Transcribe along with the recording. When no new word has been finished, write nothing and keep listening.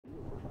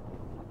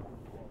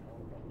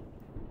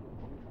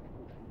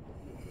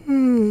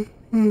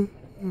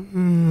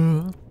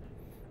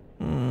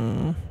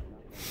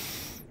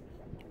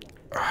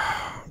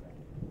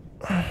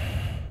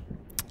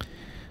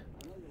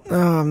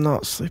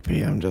not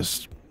sleepy. I'm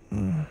just...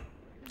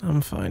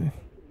 I'm fine.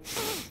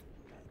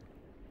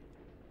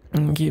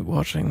 And keep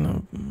watching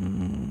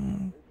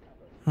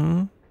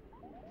the...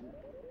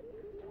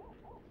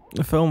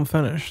 The film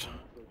finished.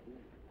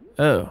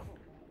 Oh.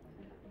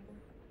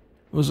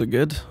 Was it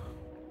good?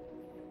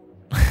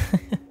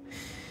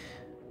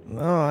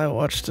 No, I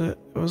watched it.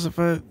 It was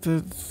about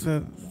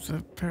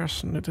the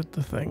person who did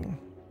the thing.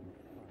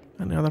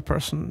 And the other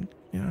person,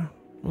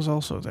 was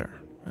also there.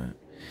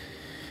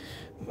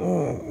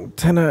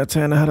 10 out of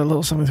 10, I had a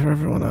little something for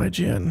everyone,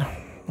 IGN.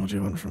 What do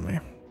you want from me?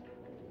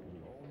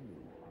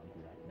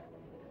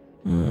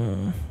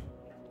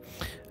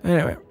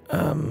 Anyway,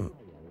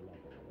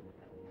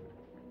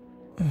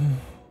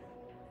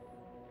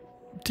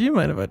 do you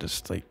mind if I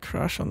just, like,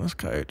 crash on this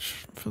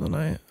couch for the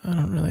night? I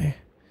don't really...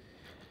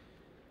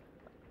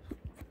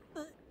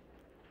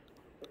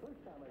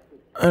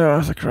 I don't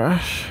have to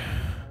crash.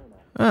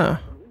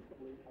 Ah.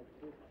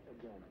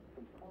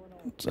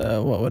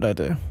 What would I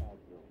do?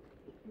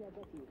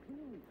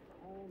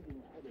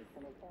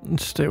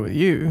 Stay with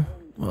you?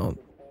 Well,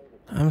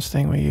 I'm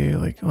staying with you,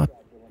 like, what?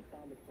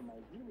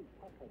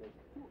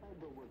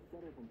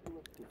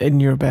 In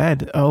your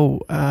bed?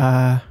 Oh,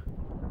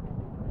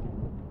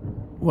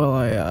 well,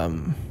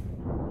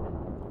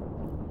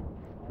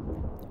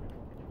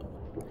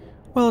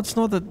 well, it's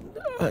not that,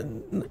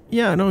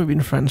 yeah, I know we've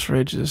been friends for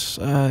ages.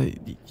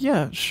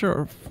 Yeah,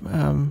 sure.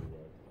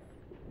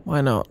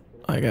 Why not,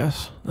 I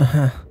guess.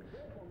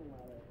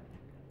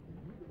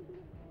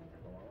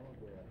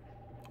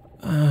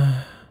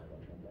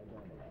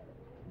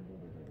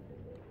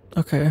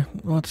 Okay,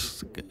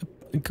 let's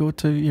go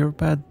to your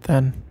bed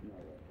then.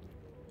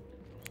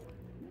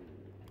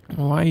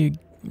 Why you...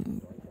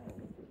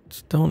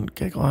 Just don't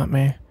giggle at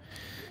me.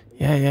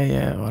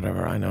 Yeah,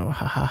 whatever, I know.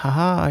 Ha ha ha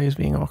ha, I was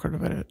being awkward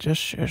about it.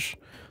 Just shush.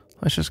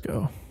 Let's just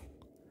go.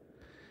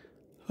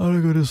 I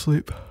wanna go to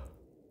sleep.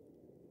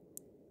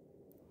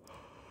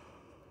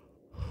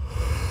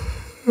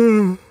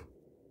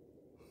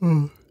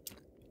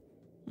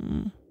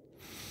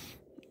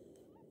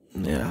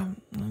 Yeah,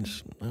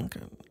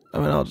 okay. I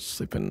mean, I'll just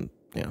sleep in,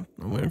 I'm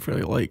wearing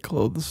fairly light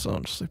clothes, so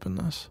I'll just sleep in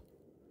this.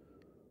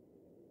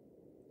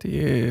 Do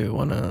you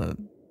wanna...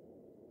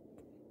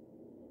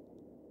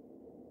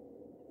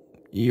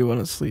 You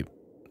wanna sleep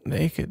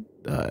naked?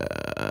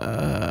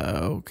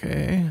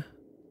 Okay.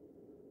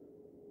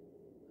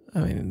 I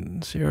mean,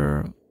 it's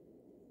your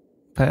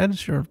bed,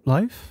 it's your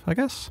life, I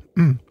guess?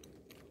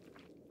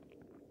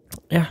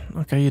 Yeah,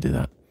 okay, you do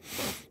that.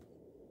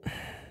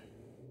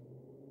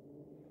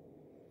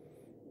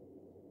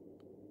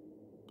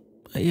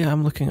 Yeah,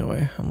 I'm looking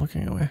away.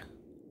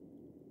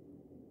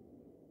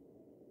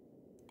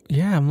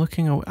 Yeah, I'm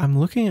looking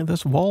at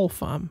this wall,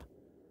 fam.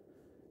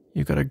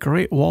 You've got a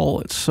great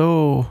wall. It's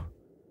so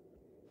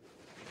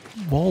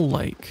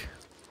wall-like.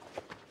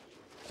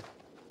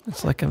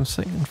 It's like I'm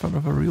sitting in front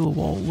of a real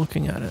wall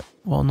looking at it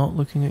while not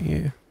looking at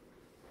you.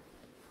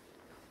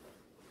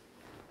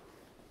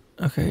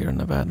 Okay, you're in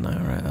the bed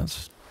now, right?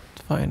 That's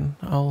fine.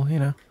 I'll,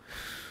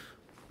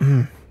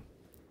 I'm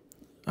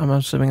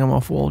assuming I'm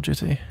off wall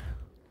duty.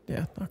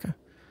 Yeah, okay.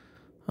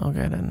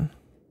 Okay, then.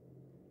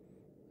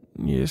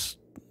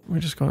 We're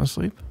just going to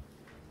sleep?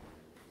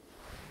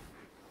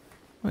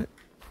 What?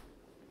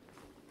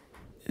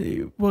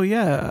 Well,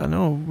 yeah, I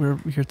know we're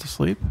here to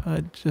sleep.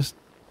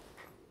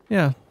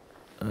 Yeah.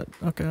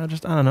 Okay, I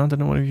don't know.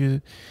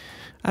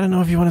 I don't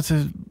know if you wanted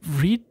to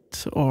read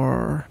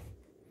or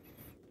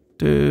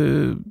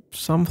do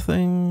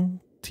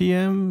something.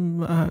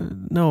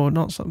 TM? No,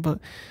 not something, but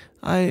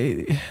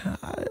I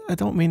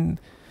don't mean...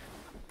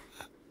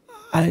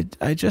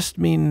 I just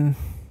mean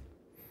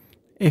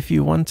if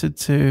you wanted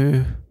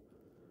to,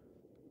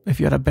 if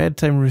you had a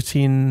bedtime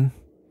routine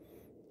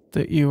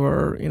that you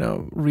were,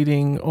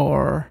 reading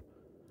or,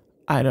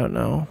 I don't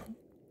know,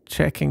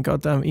 checking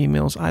goddamn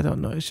emails. I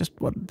don't know. It's just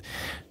what,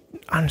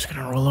 I'm just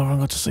going to roll over and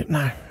go to sleep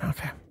now.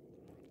 Okay.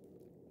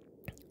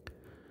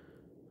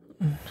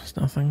 It's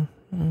nothing.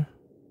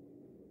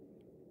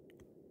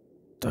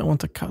 Do I want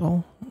to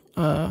cuddle?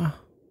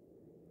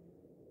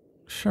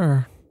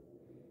 Sure.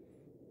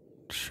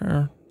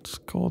 Sure, it's a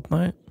cold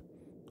night.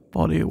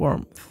 Body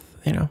warmth,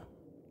 Yeah.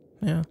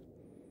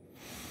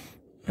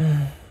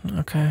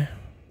 Okay.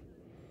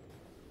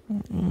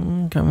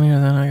 Come here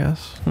then, I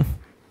guess.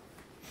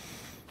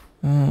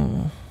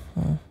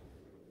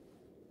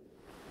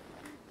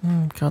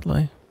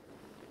 Cuddly.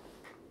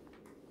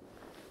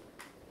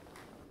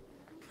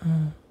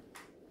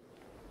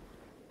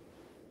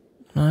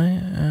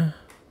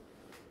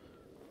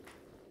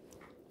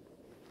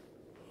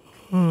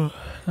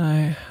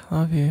 I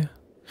love you.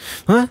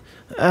 Huh?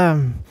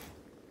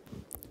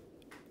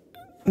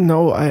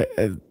 No,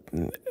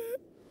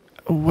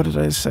 what did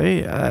I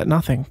say?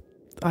 Nothing.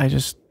 I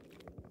just...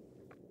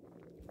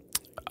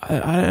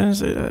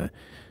 it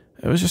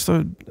was just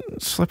a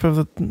slip of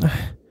the...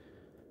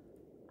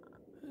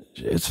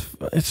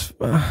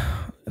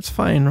 It's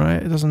fine,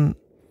 right? It's not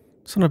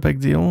a big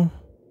deal.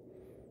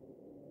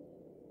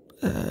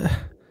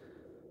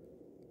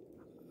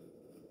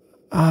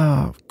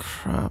 Oh,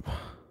 crap.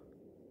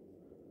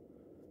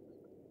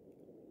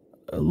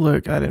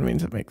 Look, I didn't mean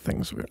to make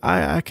things weird.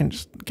 I can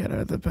just get out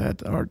of the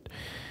bed or,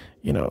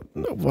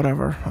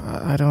 whatever.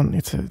 I don't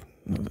need to...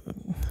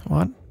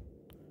 What?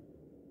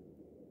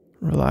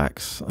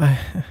 Relax. I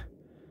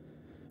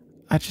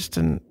just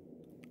didn't...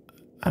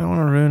 I don't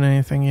want to ruin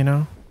anything,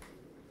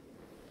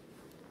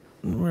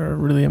 We're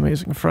really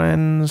amazing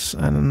friends,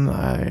 and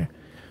I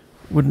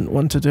wouldn't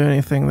want to do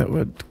anything that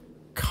would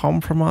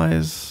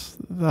compromise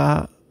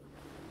that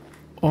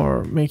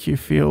or make you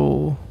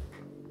feel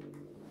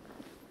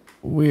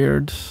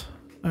weird,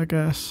 I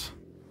guess.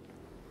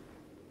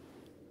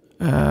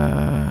 Did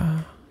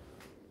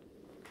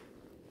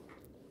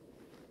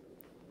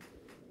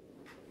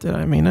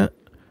I mean it?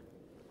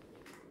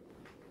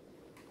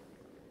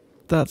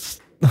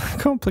 That's a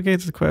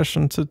complicated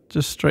question to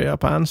just straight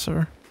up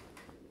answer.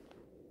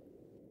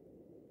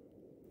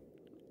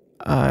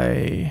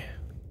 I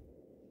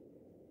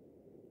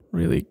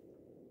really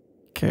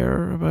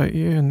care about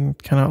you and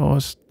kind of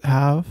always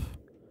have.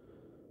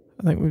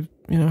 I think we've,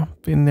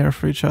 been there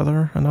for each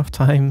other enough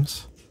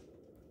times.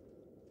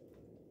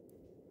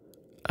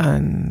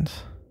 And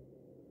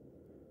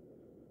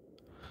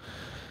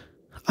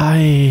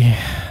I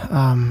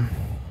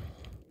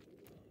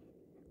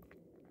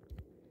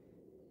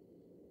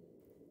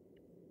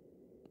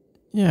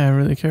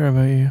really care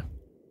about you.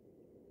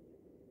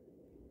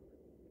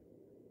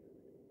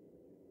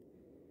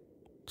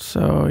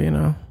 So,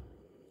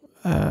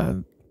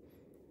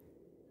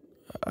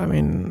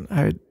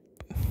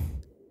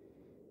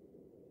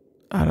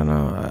 I don't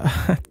know.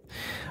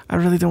 I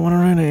really don't want to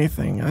ruin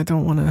anything. I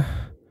don't want to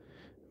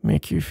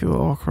make you feel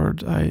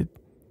awkward. I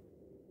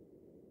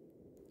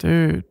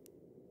do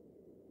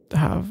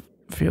have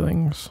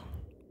feelings,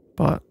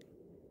 but,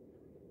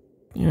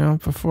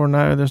 before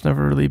now, there's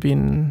never really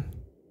been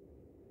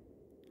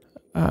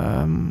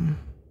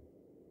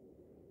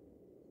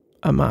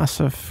a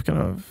massive kind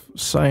of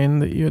sign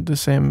that you had the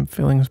same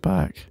feelings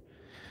back.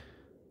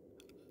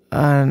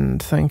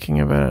 And thinking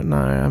about it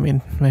now,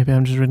 maybe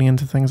I'm just reading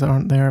into things that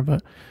aren't there,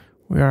 but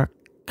we are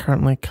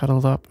currently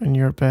cuddled up in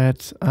your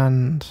bed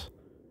and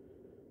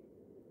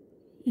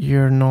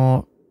you're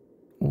not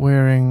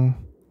wearing...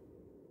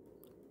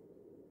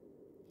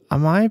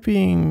 Am I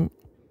being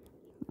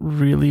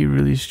really,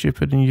 really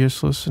stupid and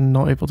useless and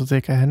not able to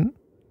take a hint?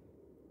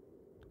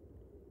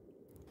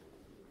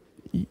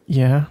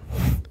 Yeah.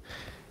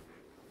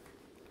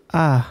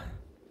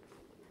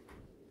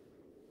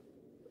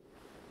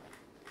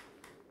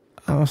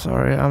 I'm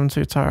sorry, I'm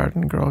too tired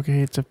and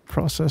groggy to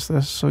process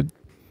this, so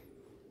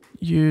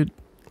you'd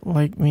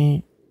like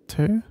me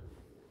too?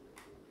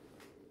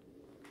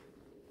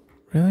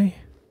 Really?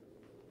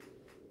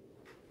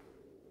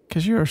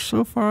 Because you are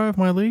so far out of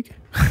my league.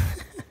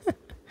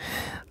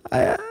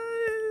 I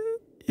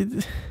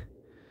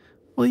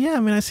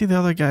see the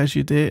other guys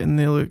you date and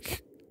they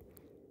look,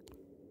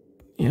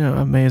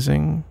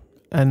 amazing,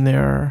 and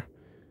they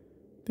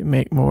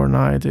make more than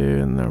I do,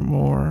 and they're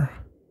more...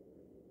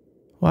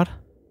 What?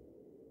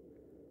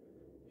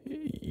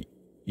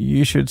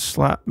 You should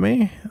slap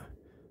me?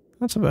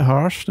 That's a bit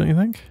harsh, don't you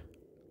think?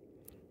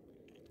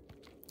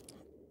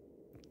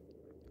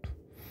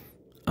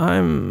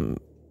 I'm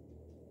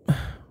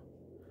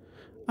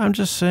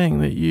just saying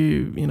that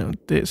you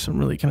date some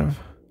really kind of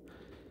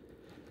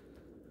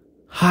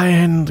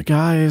high-end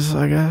guys,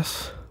 I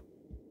guess.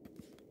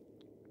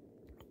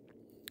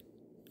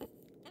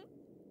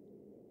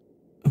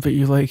 But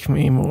you like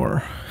me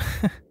more.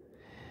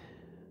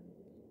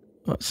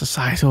 What,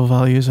 societal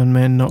values on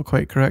men not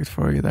quite correct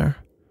for you there?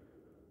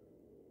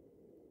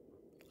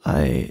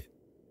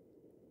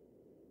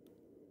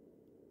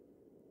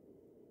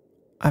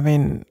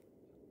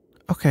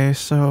 Okay,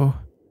 so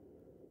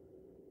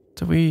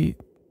do we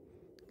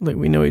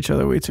know each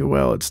other way too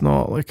well? It's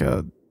not like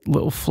a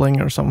little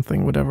fling or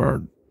something,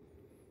 whatever.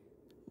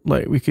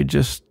 Like, we could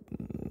just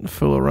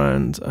fool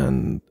around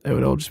and it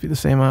would all just be the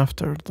same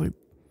after. Like,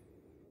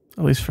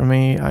 at least for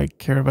me, I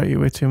care about you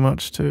way too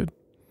much to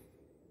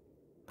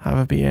have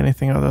it be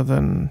anything other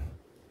than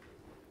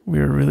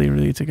we're really,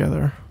 really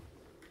together.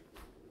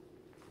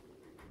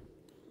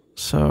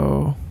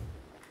 So,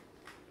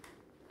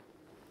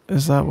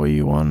 is that what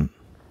you want?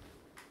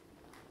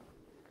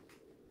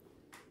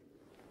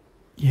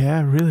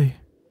 Yeah, really.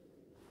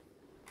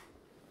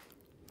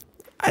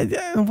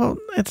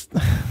 It's...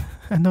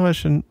 I know I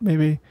shouldn't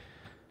maybe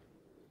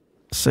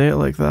say it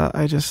like that.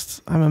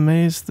 I'm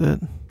amazed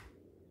that...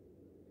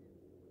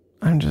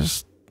 I'm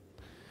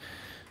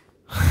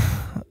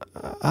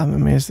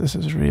amazed this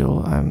is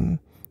real.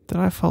 Did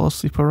I fall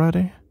asleep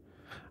already?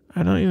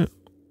 I don't even...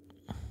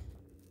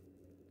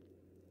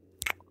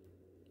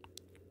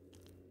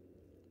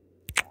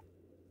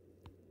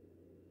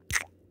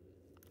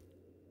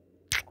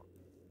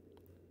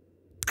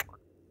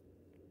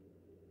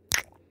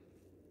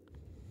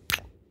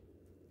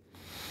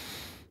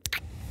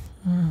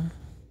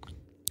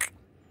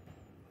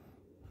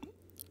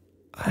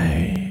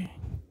 I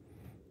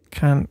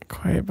can't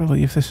quite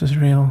believe this is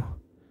real.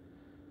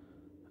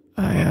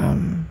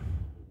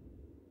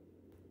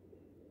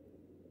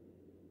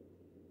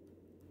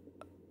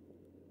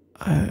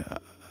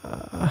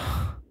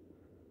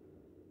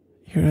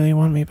 You really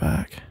want me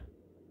back?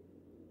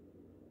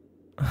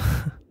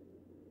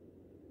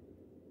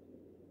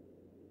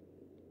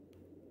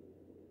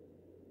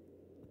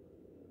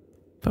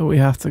 But we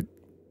have to...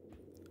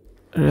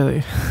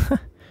 Really...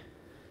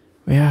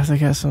 we have to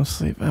get some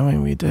sleep. I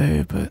mean, we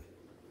do, but...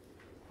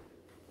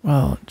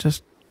 Well,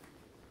 just...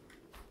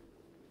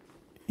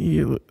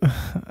 You...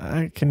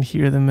 I can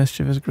hear the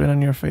mischievous grin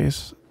on your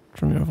face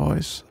from your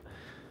voice.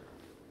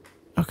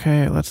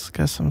 Okay, let's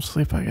get some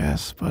sleep, I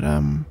guess. But,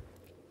 when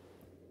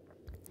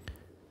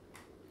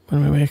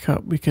we wake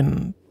up, we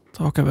can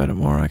talk about it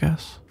more, I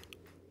guess.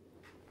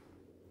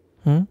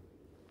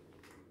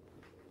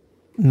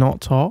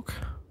 Not talk?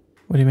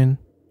 What do you mean?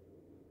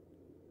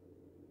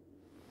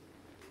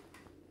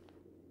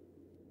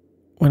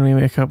 When we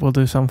wake up, we'll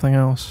do something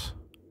else.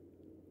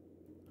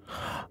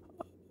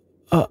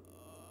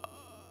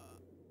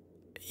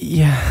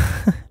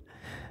 Yeah.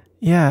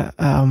 Yeah,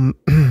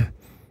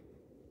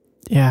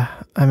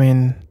 yeah, I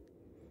mean,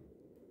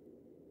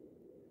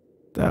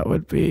 that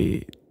would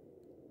be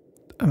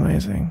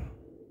amazing.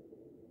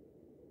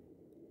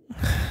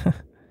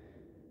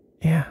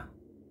 Yeah.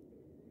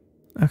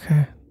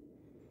 Okay.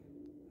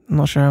 I'm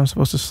not sure how I'm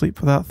supposed to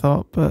sleep without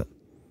thought, but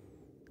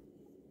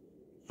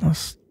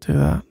let's do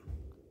that.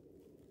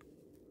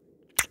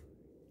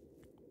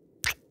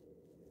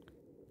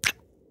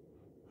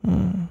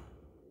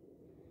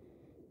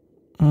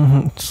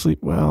 Sleep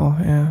well,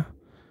 yeah.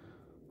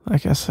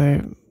 Like I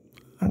say,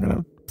 I'm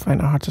gonna find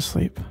it hard to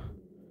sleep.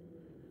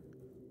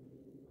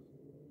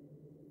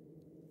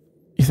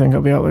 You think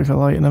I'll be out like a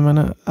light in a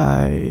minute?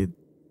 I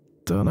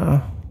don't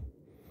know.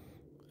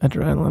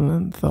 Adrenaline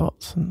and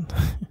thoughts and...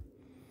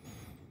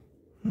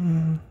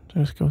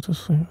 just go to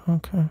sleep,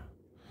 okay.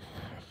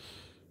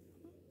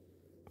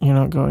 You're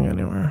not going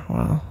anywhere,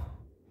 well.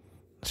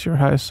 It's your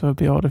house, so it'd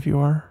be odd if you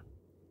were.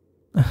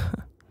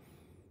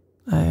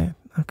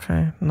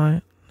 Okay,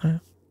 night.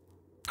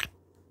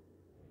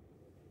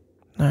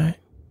 Night.